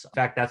cells. In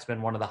fact, that's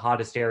been one of the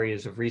hottest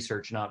areas of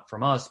research, not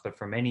from us, but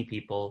from many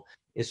people,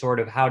 is sort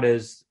of how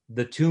does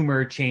the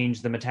tumor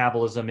change the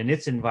metabolism in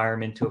its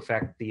environment to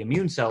affect the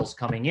immune cells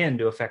coming in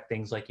to affect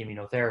things like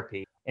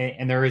immunotherapy.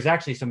 And there is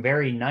actually some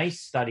very nice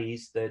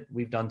studies that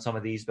we've done some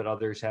of these, but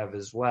others have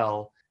as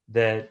well,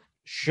 that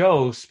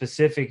show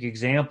specific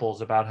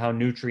examples about how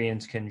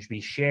nutrients can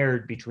be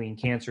shared between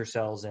cancer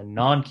cells and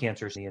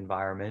non-cancer in the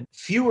environment.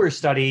 Fewer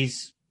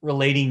studies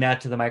relating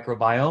that to the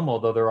microbiome,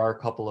 although there are a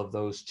couple of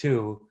those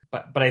too.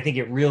 But I think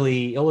it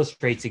really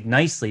illustrates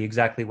nicely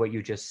exactly what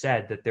you just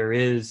said, that there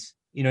is,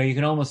 you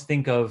can almost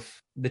think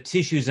of the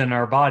tissues in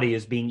our body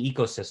as being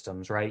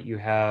ecosystems, right? You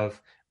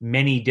have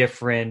many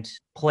different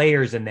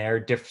players in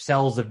there.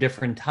 Cells of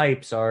different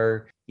types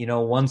are,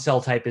 one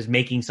cell type is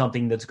making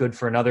something that's good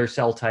for another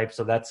cell type.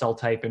 So that cell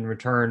type in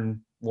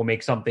return will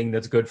make something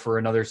that's good for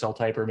another cell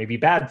type or maybe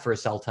bad for a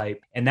cell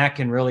type. And that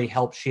can really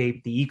help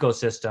shape the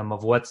ecosystem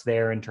of what's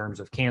there in terms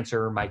of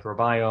cancer,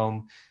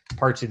 microbiome,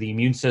 parts of the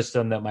immune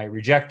system that might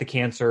reject the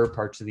cancer,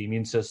 parts of the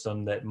immune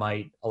system that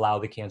might allow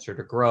the cancer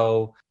to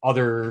grow,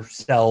 other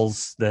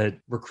cells that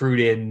recruit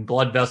in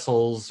blood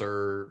vessels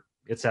or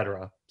et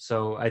cetera.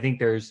 So I think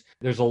there's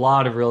a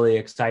lot of really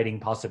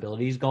exciting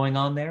possibilities going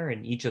on there.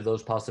 And each of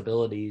those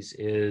possibilities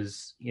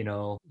is,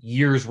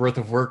 years worth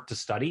of work to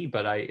study,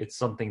 but it's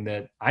something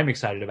that I'm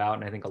excited about.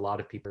 And I think a lot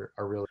of people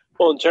are really.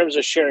 Well, in terms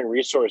of sharing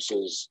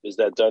resources, is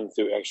that done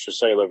through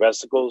extracellular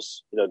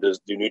vesicles? Do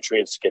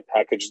nutrients get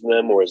packaged in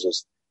them, or is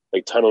this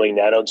like tunneling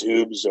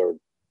nanotubes, or,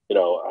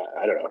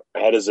 I don't know.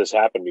 How does this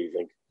happen, do you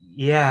think?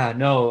 Yeah,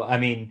 no, I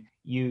mean,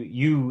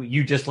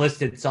 you just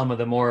listed some of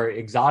the more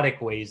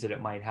exotic ways that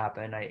it might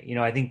happen.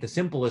 I think the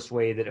simplest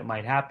way that it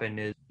might happen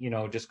is,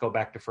 just go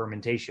back to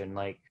fermentation.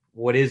 Like,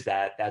 what is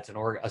that? That's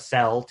a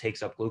cell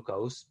takes up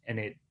glucose and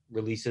it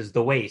releases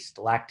the waste,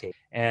 lactate.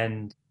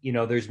 And,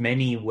 there's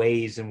many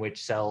ways in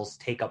which cells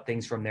take up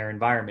things from their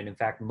environment. In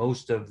fact,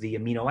 most of the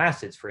amino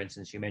acids, for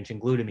instance, you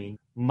mentioned glutamine,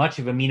 much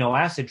of amino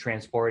acid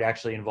transport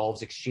actually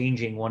involves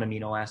exchanging one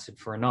amino acid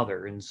for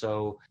another. And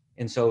so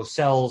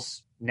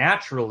cells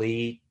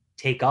naturally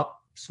take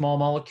up small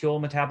molecule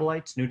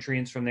metabolites,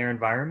 nutrients from their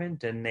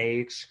environment, and they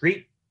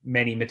excrete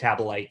many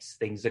metabolites,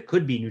 things that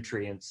could be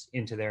nutrients,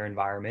 into their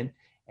environment.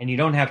 And you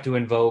don't have to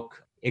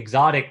invoke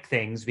exotic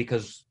things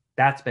because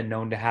that's been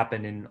known to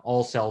happen in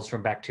all cells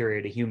from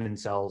bacteria to human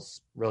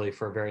cells really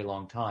for a very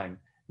long time.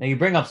 Now you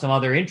bring up some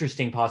other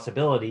interesting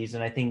possibilities,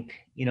 and I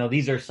think,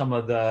 these are some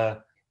of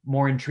the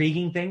more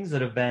intriguing things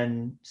that have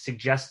been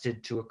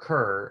suggested to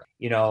occur.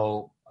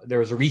 There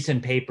was a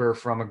recent paper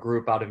from a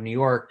group out of New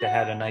York that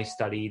had a nice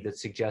study that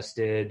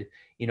suggested,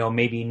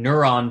 maybe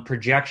neuron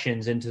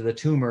projections into the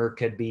tumor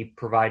could be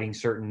providing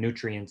certain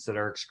nutrients that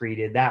are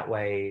excreted that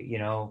way,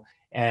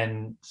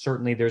 and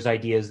certainly there's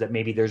ideas that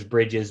maybe there's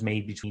bridges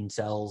made between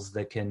cells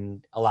that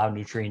can allow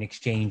nutrient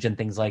exchange and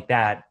things like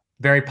that.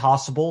 Very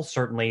possible.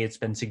 Certainly it's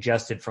been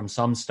suggested from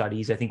some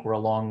studies. I think we're a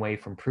long way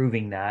from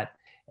proving that.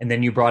 And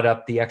then you brought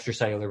up the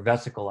extracellular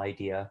vesicle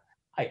idea.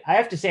 I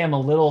have to say I'm a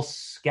little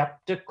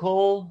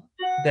skeptical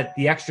that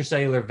the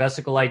extracellular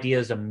vesicle idea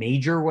is a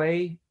major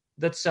way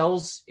that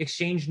cells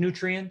exchange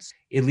nutrients,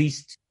 at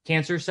least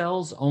cancer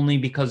cells, only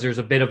because there's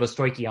a bit of a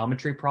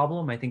stoichiometry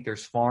problem. I think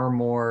there's far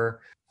more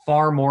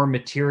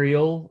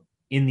material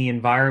in the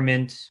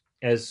environment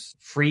as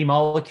free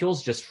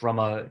molecules, just from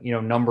a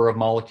number of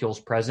molecules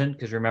present.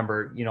 Because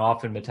remember,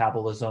 often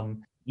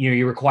metabolism,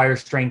 you require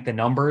strength in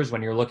numbers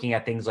when you're looking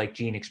at things like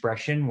gene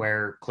expression,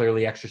 where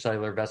clearly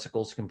extracellular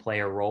vesicles can play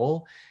a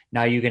role.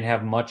 Now you can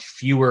have much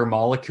fewer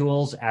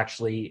molecules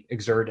actually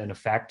exert an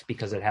effect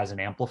because it has an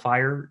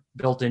amplifier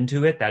built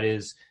into it. That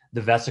is,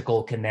 the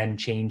vesicle can then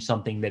change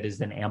something that is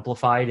then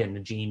amplified and the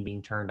gene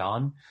being turned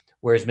on.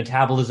 Whereas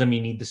metabolism,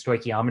 you need the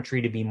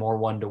stoichiometry to be more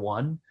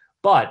one-to-one.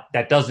 But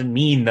that doesn't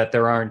mean that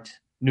there aren't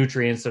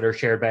nutrients that are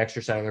shared by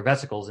extracellular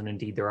vesicles. And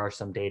indeed, there are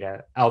some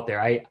data out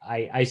there.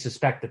 I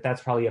suspect that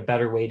that's probably a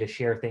better way to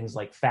share things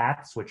like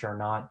fats, which are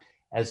not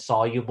as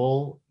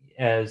soluble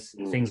as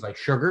things like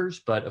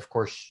sugars. But of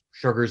course,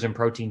 sugars and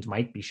proteins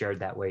might be shared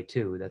that way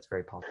too. That's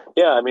very possible.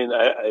 Yeah, I mean,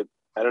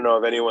 I don't know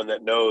of anyone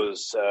that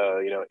knows,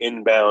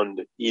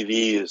 inbound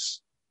EVs.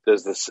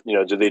 Does this,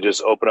 do they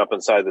just open up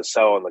inside the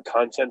cell and the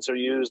contents are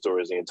used, or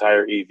is the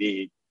entire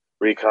EV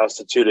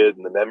reconstituted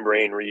and the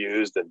membrane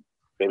reused, and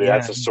maybe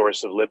that's a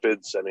source of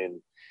lipids? I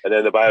mean, and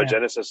then the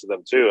biogenesis of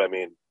them too. I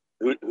mean,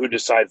 who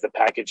decides the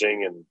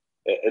packaging? And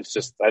it's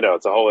just, I know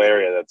it's a whole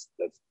area that's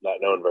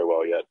not known very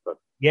well yet. But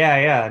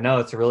no,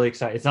 it's a really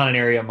exciting. It's not an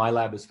area my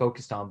lab is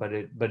focused on, but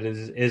it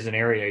is an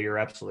area. You're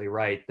absolutely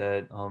right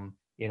that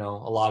a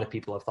lot of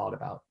people have thought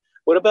about.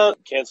 What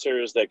about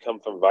cancers that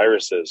come from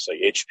viruses like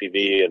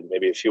HPV and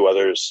maybe a few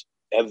others?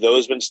 Have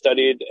those been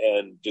studied,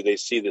 and do they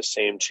see the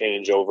same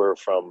change over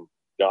from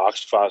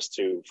oxphos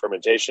to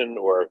fermentation,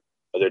 or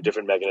are there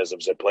different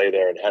mechanisms at play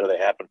there, and how do they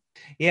happen?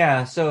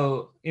 Yeah,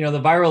 so, the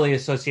virally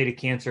associated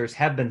cancers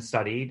have been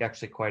studied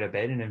actually quite a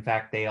bit. And in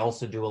fact, they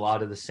also do a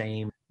lot of the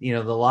same,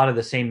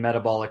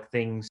 metabolic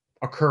things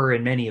occur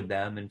in many of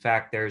them. In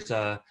fact, there's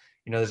a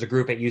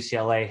group at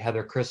UCLA,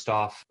 Heather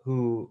Christoph,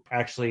 who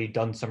actually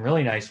done some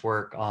really nice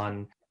work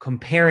on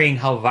comparing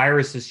how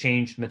viruses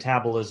change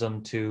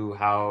metabolism to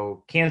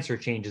how cancer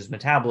changes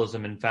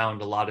metabolism, and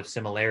found a lot of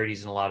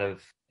similarities in a lot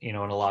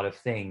of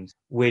things,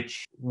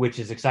 which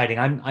is exciting.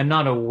 I'm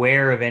not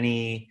aware of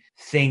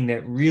anything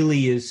that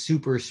really is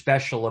super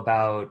special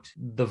about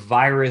the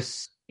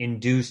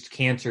virus-induced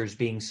cancers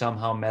being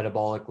somehow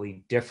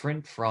metabolically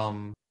different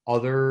from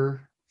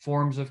other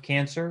forms of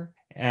cancer.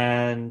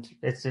 And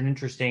it's an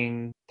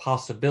interesting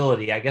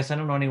possibility. I guess I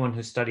don't know anyone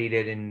who studied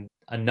it in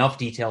enough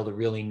detail to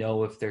really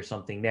know if there's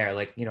something there.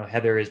 Like,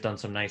 Heather has done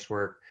some nice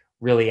work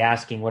really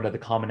asking what are the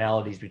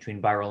commonalities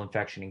between viral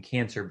infection and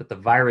cancer, but the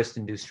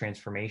virus-induced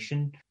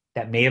transformation,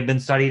 that may have been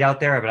studied out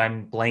there, but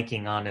I'm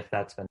blanking on if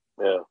that's been.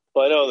 Yeah.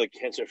 Well, I know the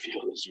cancer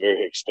field is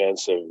very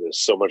expansive. There's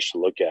so much to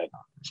look at.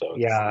 So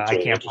it's I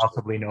can't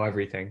possibly know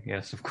everything.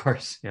 Yes, of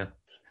course. Yeah.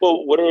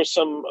 Well, what are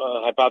some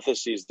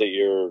hypotheses that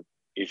you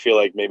feel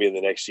like maybe in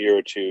the next year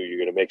or two you're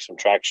going to make some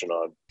traction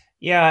on?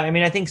 Yeah, I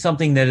mean, I think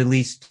something that at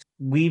least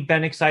we've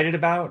been excited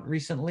about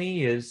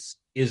recently is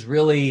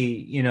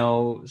really,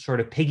 sort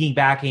of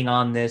piggybacking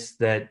on this,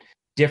 that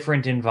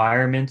different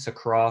environments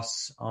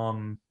across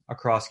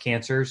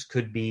cancers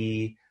could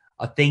be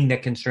a thing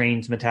that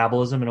constrains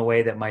metabolism in a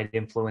way that might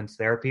influence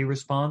therapy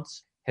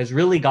response, has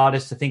really got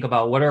us to think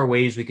about what are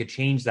ways we could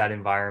change that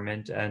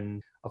environment.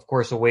 And of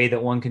course, a way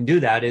that one can do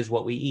that is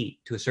what we eat.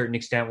 To a certain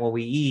extent, what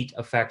we eat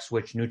affects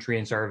which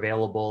nutrients are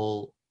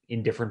available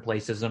in different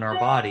places in our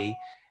body.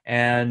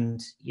 And,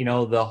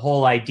 the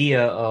whole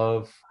idea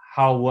of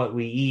how what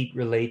we eat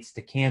relates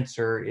to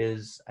cancer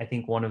is, I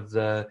think,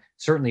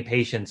 certainly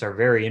patients are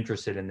very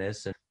interested in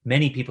this, and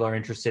many people are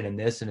interested in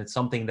this. And it's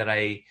something that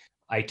I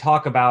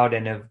talk about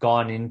and have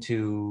gone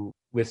into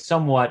with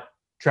somewhat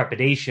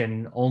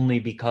trepidation, only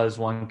because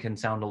one can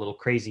sound a little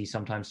crazy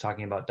sometimes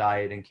talking about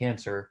diet and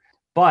cancer.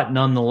 But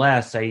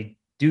nonetheless, I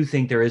do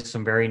think there is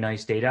some very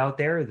nice data out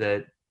there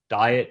that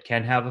diet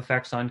can have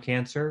effects on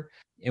cancer.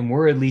 And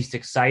we're at least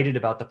excited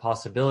about the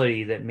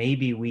possibility that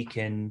maybe we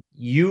can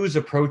use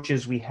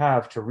approaches we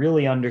have to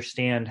really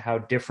understand how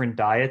different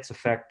diets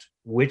affect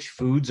which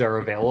foods are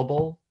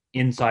available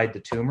inside the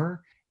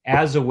tumor,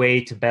 as a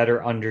way to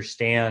better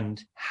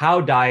understand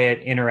how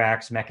diet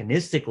interacts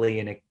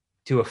mechanistically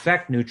to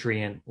affect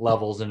nutrient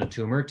levels in a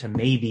tumor, to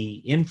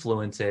maybe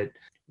influence it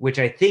which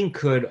I think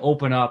could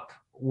open up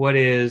what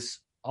is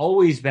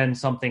always been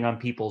something on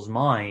people's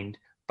mind,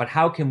 but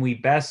how can we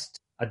best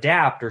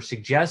adapt or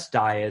suggest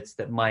diets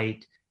that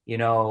might,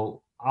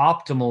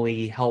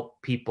 optimally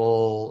help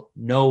people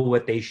know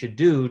what they should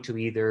do to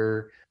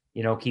either,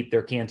 keep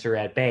their cancer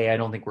at bay. I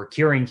don't think we're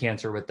curing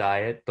cancer with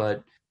diet,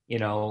 but,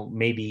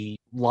 maybe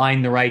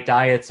line the right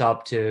diets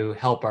up to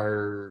help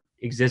our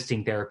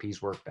existing therapies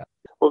work better.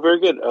 Well, very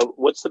good.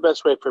 What's the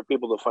best way for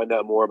people to find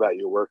out more about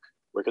your work?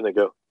 Where can they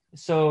go?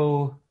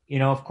 So,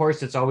 of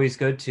course, it's always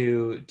good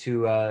to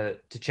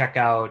check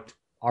out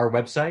our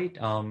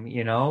website,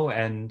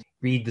 and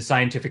read the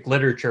scientific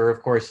literature.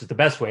 Of course, is the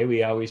best way.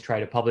 We always try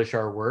to publish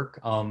our work.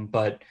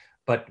 But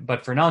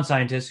for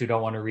non-scientists who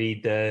don't want to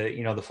read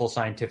the full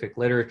scientific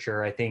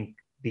literature, I think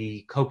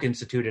the Koch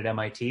Institute at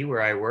MIT,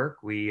 where I work,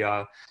 we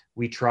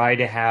try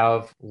to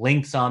have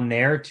links on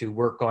there to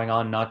work going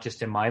on, not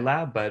just in my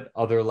lab, but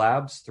other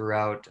labs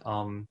throughout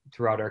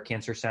our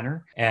cancer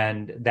center.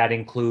 And that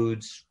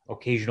includes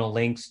occasional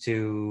links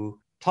to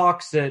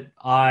talks that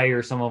I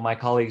or some of my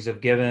colleagues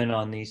have given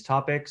on these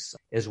topics,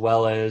 as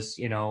well as,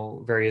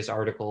 various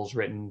articles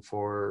written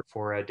for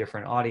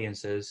different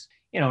audiences.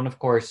 And of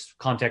course,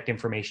 contact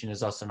information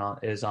is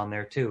on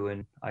there too.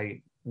 And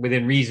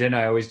within reason,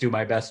 I always do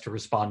my best to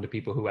respond to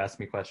people who ask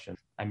me questions.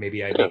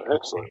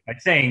 Excellent. By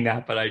saying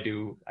that, but I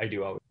do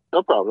always.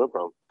 No problem.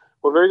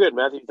 Well, very good,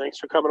 Matthew. Thanks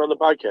for coming on the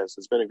podcast.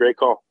 It's been a great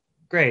call.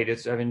 Great.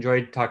 I've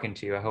enjoyed talking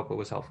to you. I hope it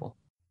was helpful.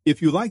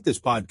 If you like this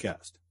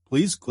podcast,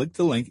 please click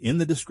the link in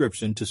the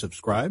description to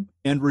subscribe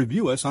and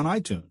review us on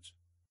iTunes.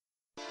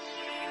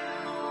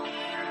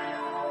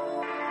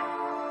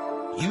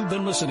 You've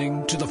been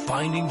listening to the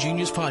Finding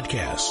Genius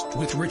podcast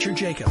with Richard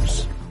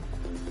Jacobs.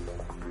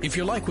 If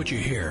you like what you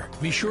hear,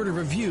 be sure to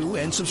review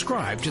and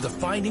subscribe to the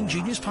Finding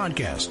Genius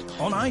podcast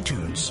on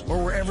iTunes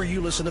or wherever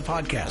you listen to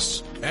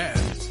podcasts.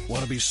 And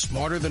want to be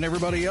smarter than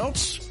everybody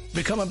else?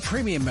 Become a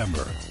premium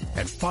member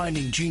at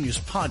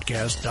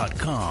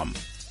findinggeniuspodcast.com.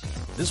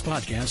 This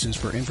podcast is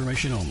for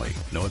information only.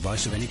 No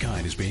advice of any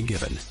kind is being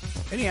given.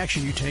 Any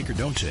action you take or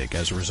don't take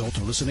as a result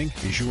of listening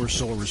is your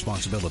sole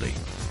responsibility.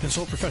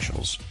 Consult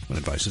professionals when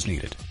advice is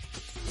needed.